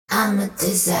I'm a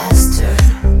disaster,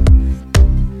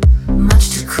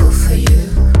 much too cool for you.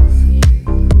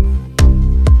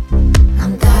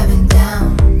 I'm diving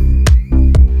down.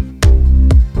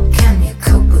 Can you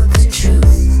cope with the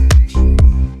truth?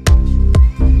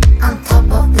 On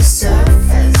top of the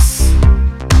surface,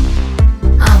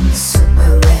 I'm a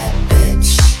super rare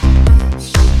bitch,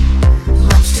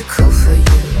 much too cool for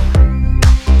you.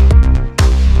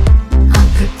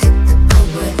 Unpredictable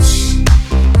witch.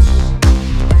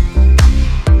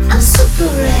 I'm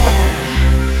super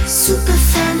rare, super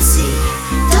fancy.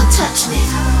 Don't touch me.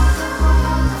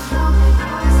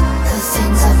 The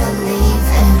things I believe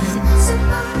in.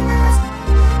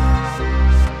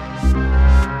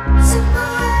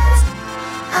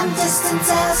 I'm distant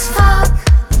as fuck.